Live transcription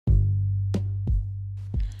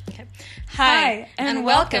Okay. Hi, and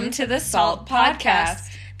welcome to the S.A.L.T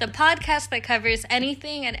podcast. The podcast that covers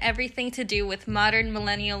anything and everything to do with modern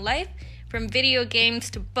millennial life, from video games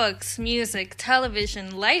to books, music,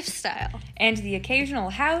 television, lifestyle. And the occasional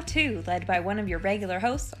how-to led by one of your regular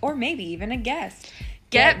hosts, or maybe even a guest.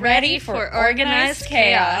 Get ready for organized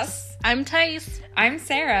chaos. I'm Tice. I'm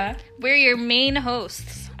Sarah. We're your main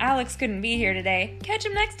hosts. Alex couldn't be here today. Catch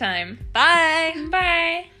him next time. Bye.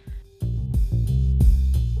 Bye.